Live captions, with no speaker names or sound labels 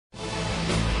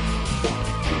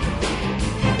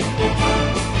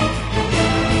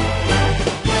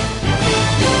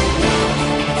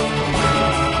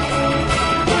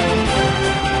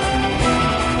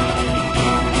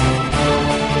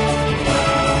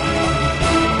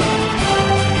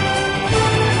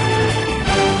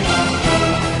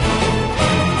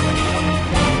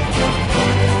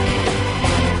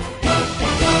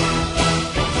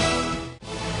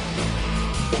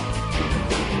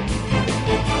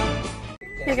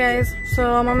Hey guys,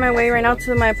 so I'm on my way right now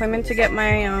to my appointment to get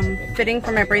my fitting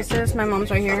for my braces. My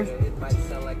mom's right here.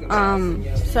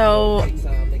 So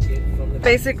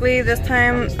basically this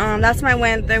time, last time I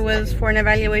went, there was for an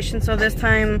evaluation, so this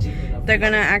time they're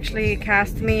gonna actually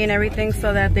cast me and everything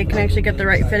so that they can actually get the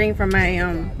right fitting for my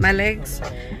my legs.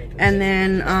 And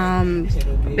then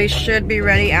they should be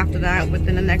ready after that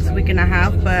within the next week and a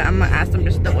half, but I'm gonna ask them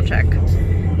just to double check.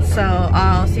 So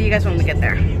I'll see you guys when we get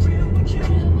there.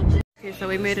 Okay, so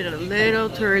we made it a little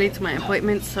too early to my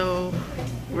appointment, so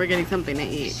we're getting something to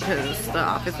eat because the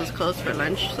office was closed for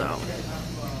lunch, so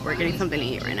we're getting something to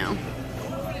eat right now.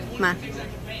 Ma.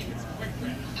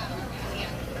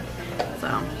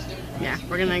 So, yeah,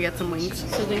 we're gonna get some wings.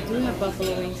 So they do have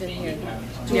buffalo wings in here.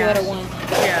 Two Yeah. out of one.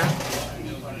 Yeah.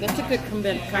 That's a good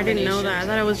combination. I didn't know that. I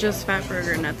thought it was just fat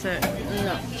burger and that's it.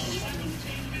 No.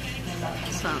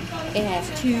 So. It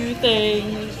has two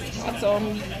things.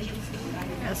 Awesome.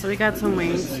 Yeah, so we got some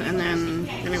wings and then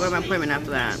we're gonna go to my appointment after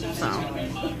that. So,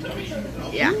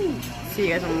 yeah. See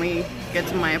you guys when we get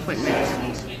to my appointment.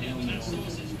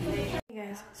 Hey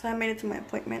guys, so I made it to my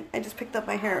appointment. I just picked up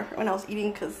my hair when I was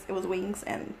eating because it was wings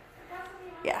and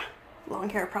yeah, long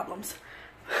hair problems.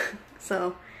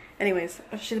 So, anyways,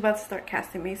 she's about to start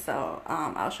casting me, so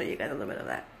I'll show you guys a little bit of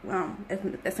that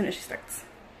as soon as she starts.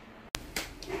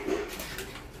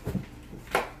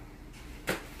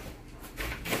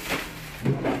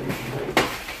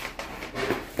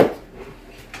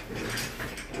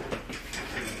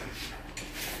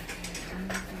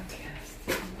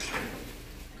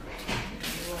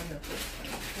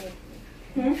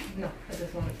 No, I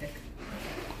just want to pick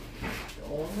the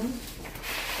old one.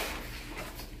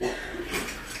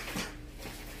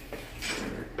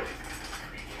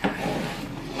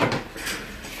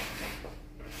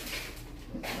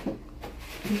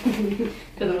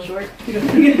 Because I'm short.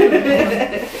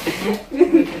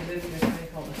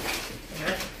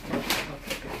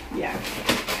 Yeah.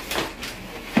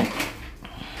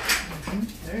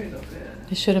 There you go, good.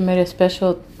 They should have made a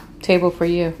special table for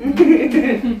you.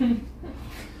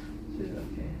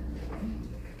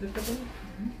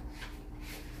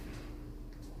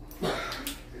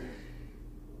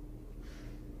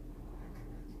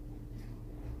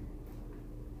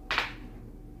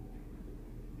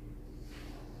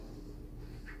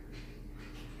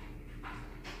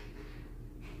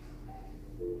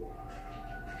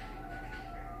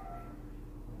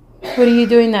 What are you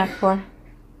doing that for?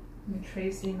 I'm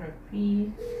tracing her feet.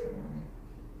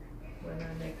 When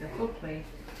I make the foot plate,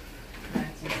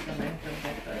 that's just the length of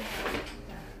that foot.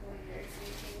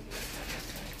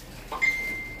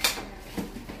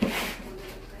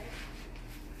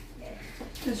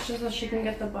 It's just so she can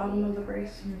get the bottom of the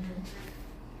brace.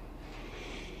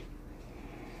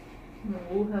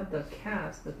 We'll have the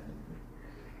cast, but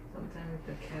sometimes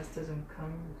the cast doesn't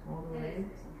come all the way.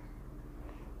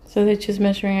 So they're just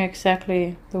measuring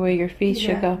exactly the way your feet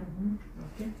should go.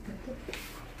 Okay.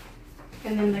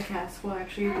 And then the cast will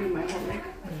actually do my whole leg.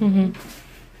 Mm-hmm.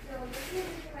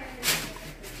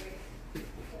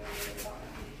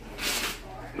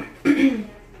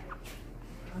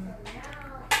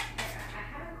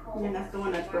 And that's the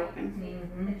one that's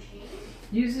broken.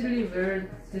 Usually where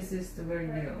this is the where, you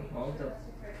know, all the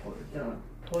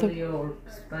polio or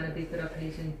spina bifida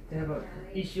patient, they have an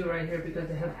issue right here because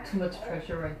they have too much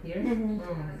pressure right here.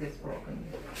 It gets broken.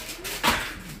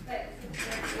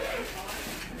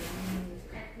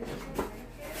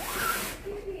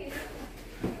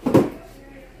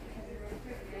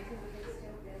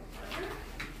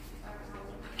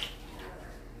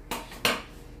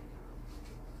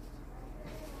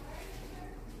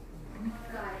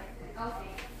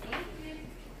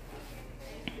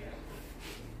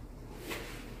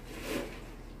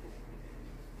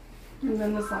 And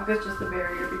then the sock is just a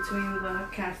barrier between the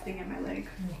casting and my leg.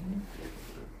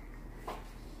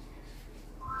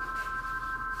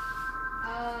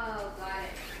 Oh, got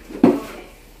it. Okay.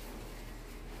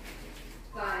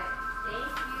 Got it.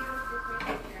 Thank you. Just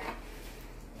making sure.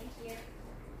 Thank you.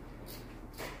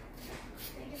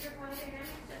 Thank you for calling your name.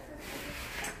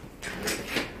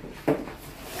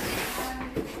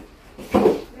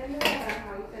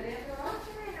 How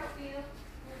can I help you?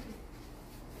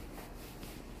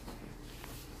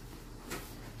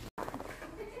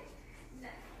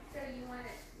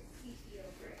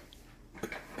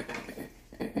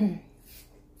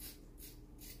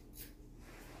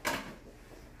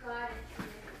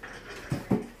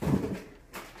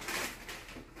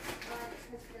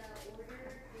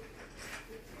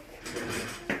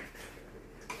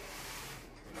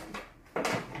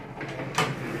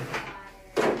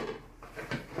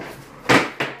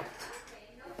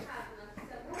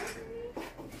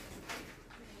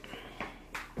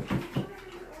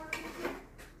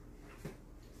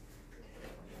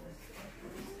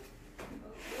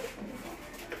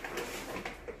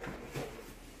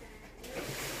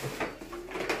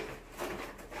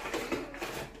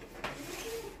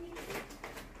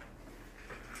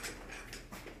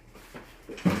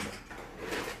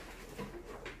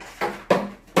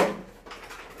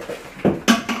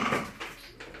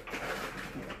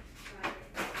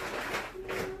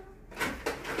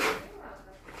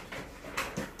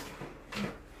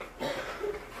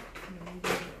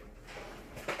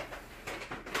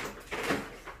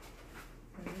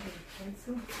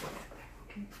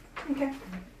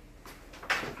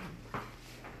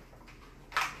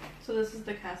 So this is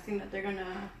the casting that they're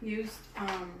gonna use.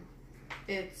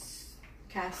 It's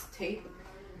cast tape,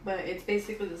 but it's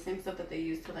basically the same stuff that they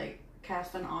use to like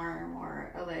cast an arm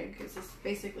or a leg. It's just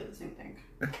basically the same thing.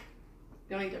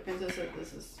 The only difference is that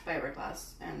this is fiberglass,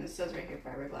 and it says right here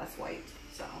fiberglass white.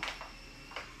 So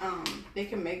they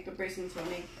can make the bracelets in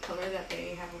any color that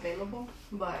they have available,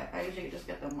 but I usually just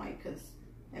get them white because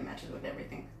it matches with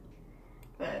everything.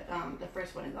 But the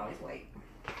first one is always white.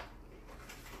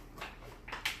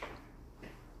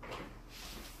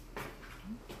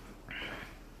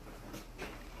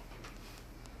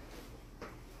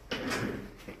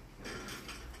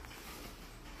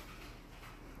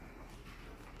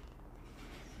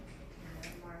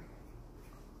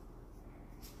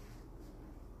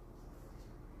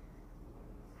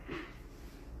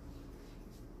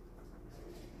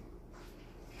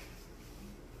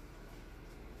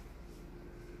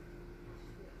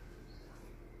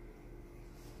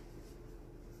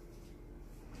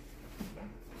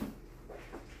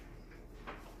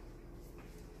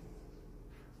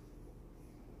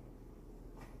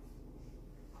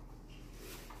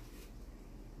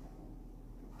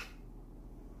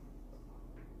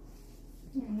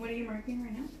 What are you marking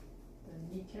right now?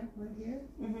 The kneecap right here,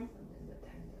 Mm-hmm. and then the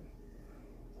tendon.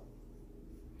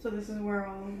 So this is where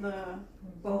all the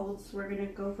bolts we're gonna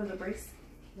go for the brace.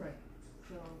 Right.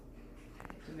 So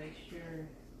to make sure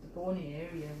the bony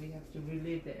area, we have to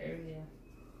relieve the area,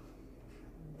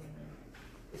 and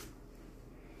then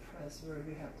press where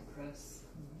we have to press.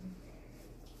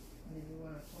 And then you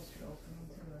want to force it open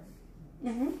too,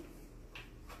 right? Mm-hmm.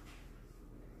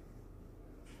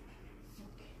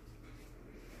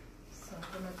 So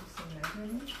I'm gonna do some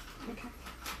measurements. Okay.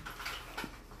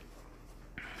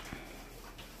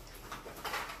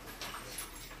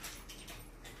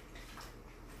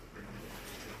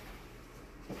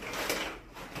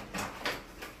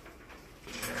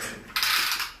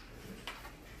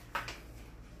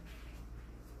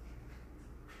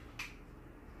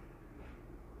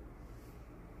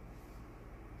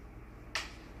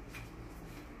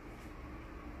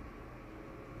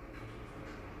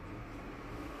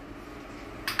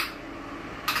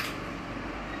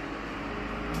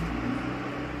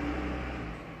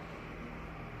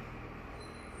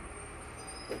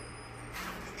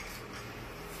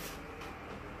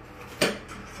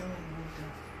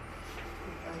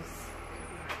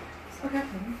 Okay.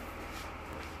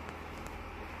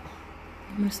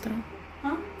 I'm gonna stop.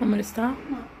 Huh? I'm gonna stop.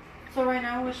 No. So right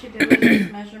now what she did was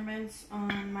just measurements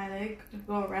on my leg to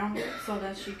go around it so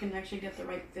that she can actually get the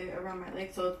right fit around my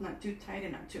leg so it's not too tight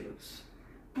and not too loose.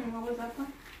 And what was that for?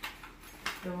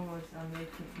 The one was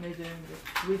measuring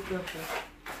the width of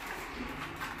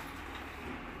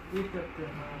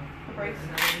the brace.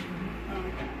 Mhm.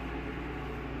 Okay.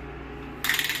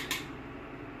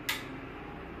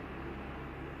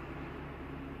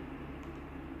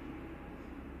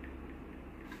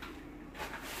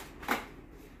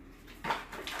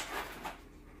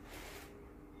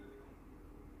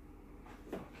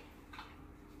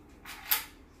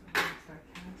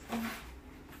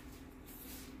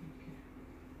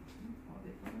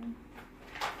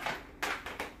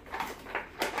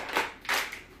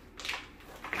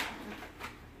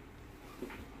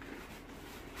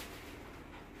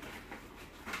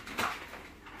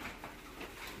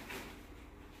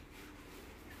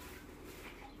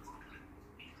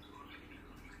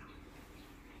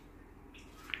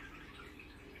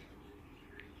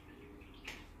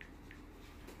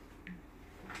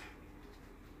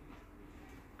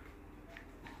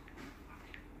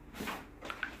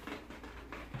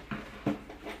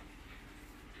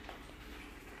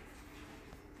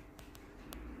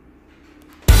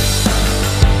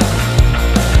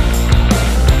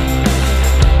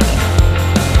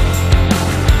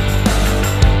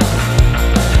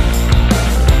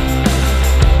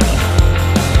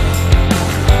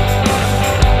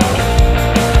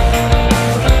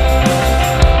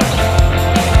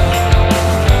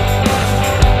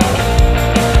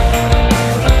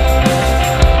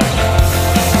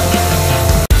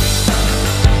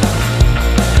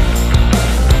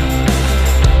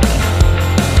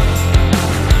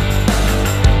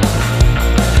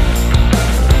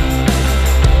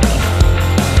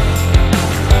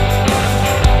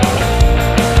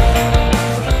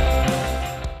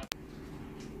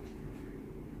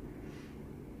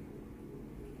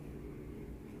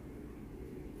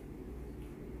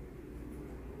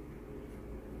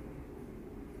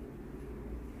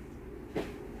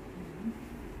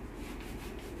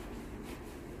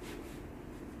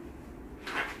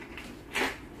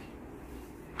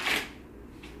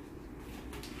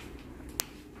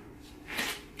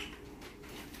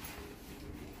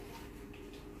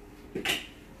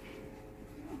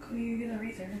 Cool, you get a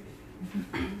razor.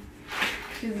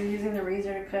 She's using the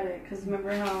razor to cut it, because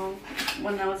remember how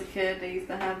when I was a kid they used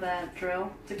to have that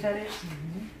drill to cut it?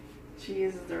 She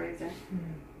uses the razor.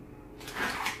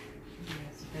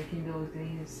 Yes, back in those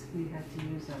days we had to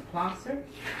use a plaster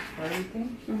for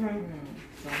everything. So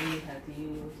we had to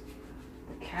use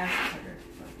the cast cutter,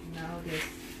 but nowadays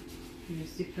you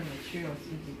use different materials,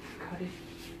 easy to cut it.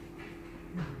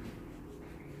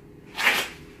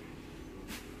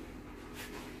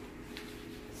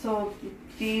 So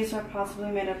these are possibly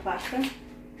made of plastic?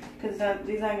 Because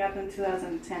these I got in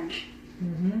 2010.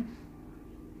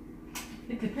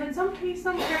 It depends. Some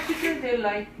practitioners they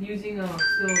like using a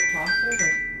steel plaster,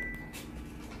 but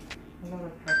a lot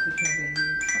of practitioners they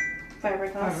use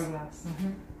Fiberglass. fiberglass.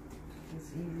 It's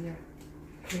easier,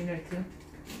 cleaner too.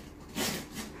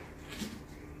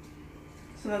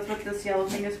 So that's what this yellow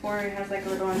thing is for. It has like a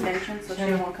little indentation so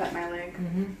she won't cut my leg.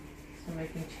 So I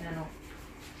can channel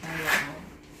out.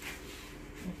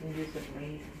 I can use the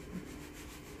blade.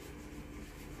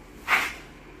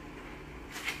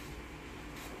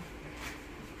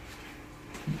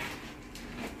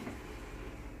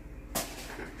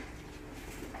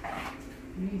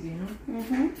 Easy, huh?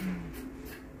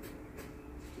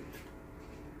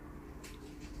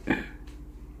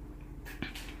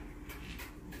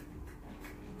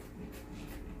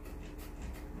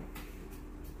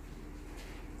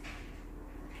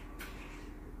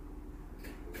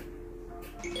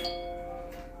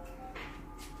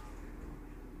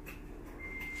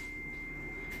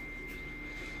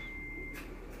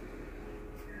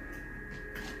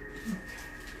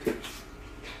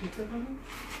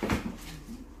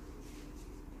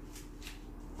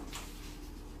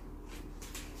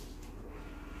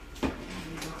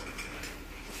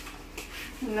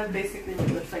 And that's basically what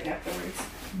it looks like afterwards.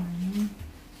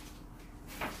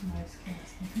 Nice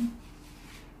cast.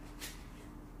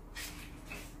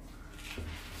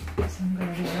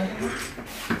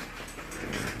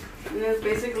 And it's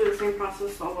basically the same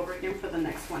process all over again for the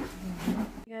next one.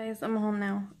 Guys, I'm home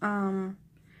now.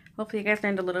 Hopefully you guys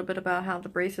learned a little bit about how the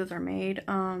braces are made.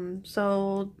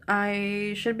 So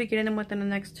I should be getting them within the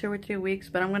next 2 or 3 weeks,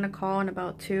 but I'm gonna call in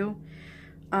about 2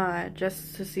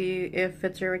 just to see if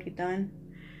it's already done.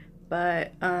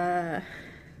 But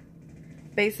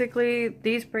basically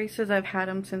these braces, I've had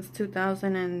them since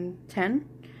 2010,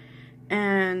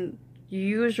 and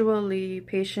usually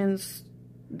patients,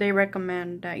 they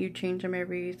recommend that you change them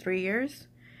every 3 years.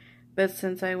 But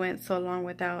since I went so long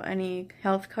without any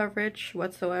health coverage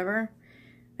whatsoever,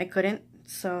 I couldn't.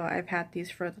 So I've had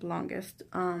these for the longest.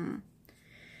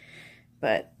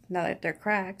 But now that they're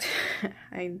cracked,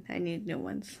 I need new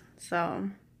ones. So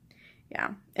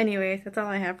yeah. Anyways, that's all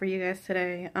I have for you guys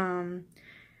today.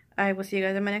 I will see you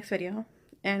guys in my next video.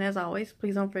 And as always,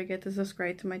 please don't forget to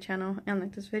subscribe to my channel and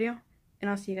like this video. And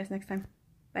I'll see you guys next time.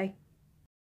 Bye.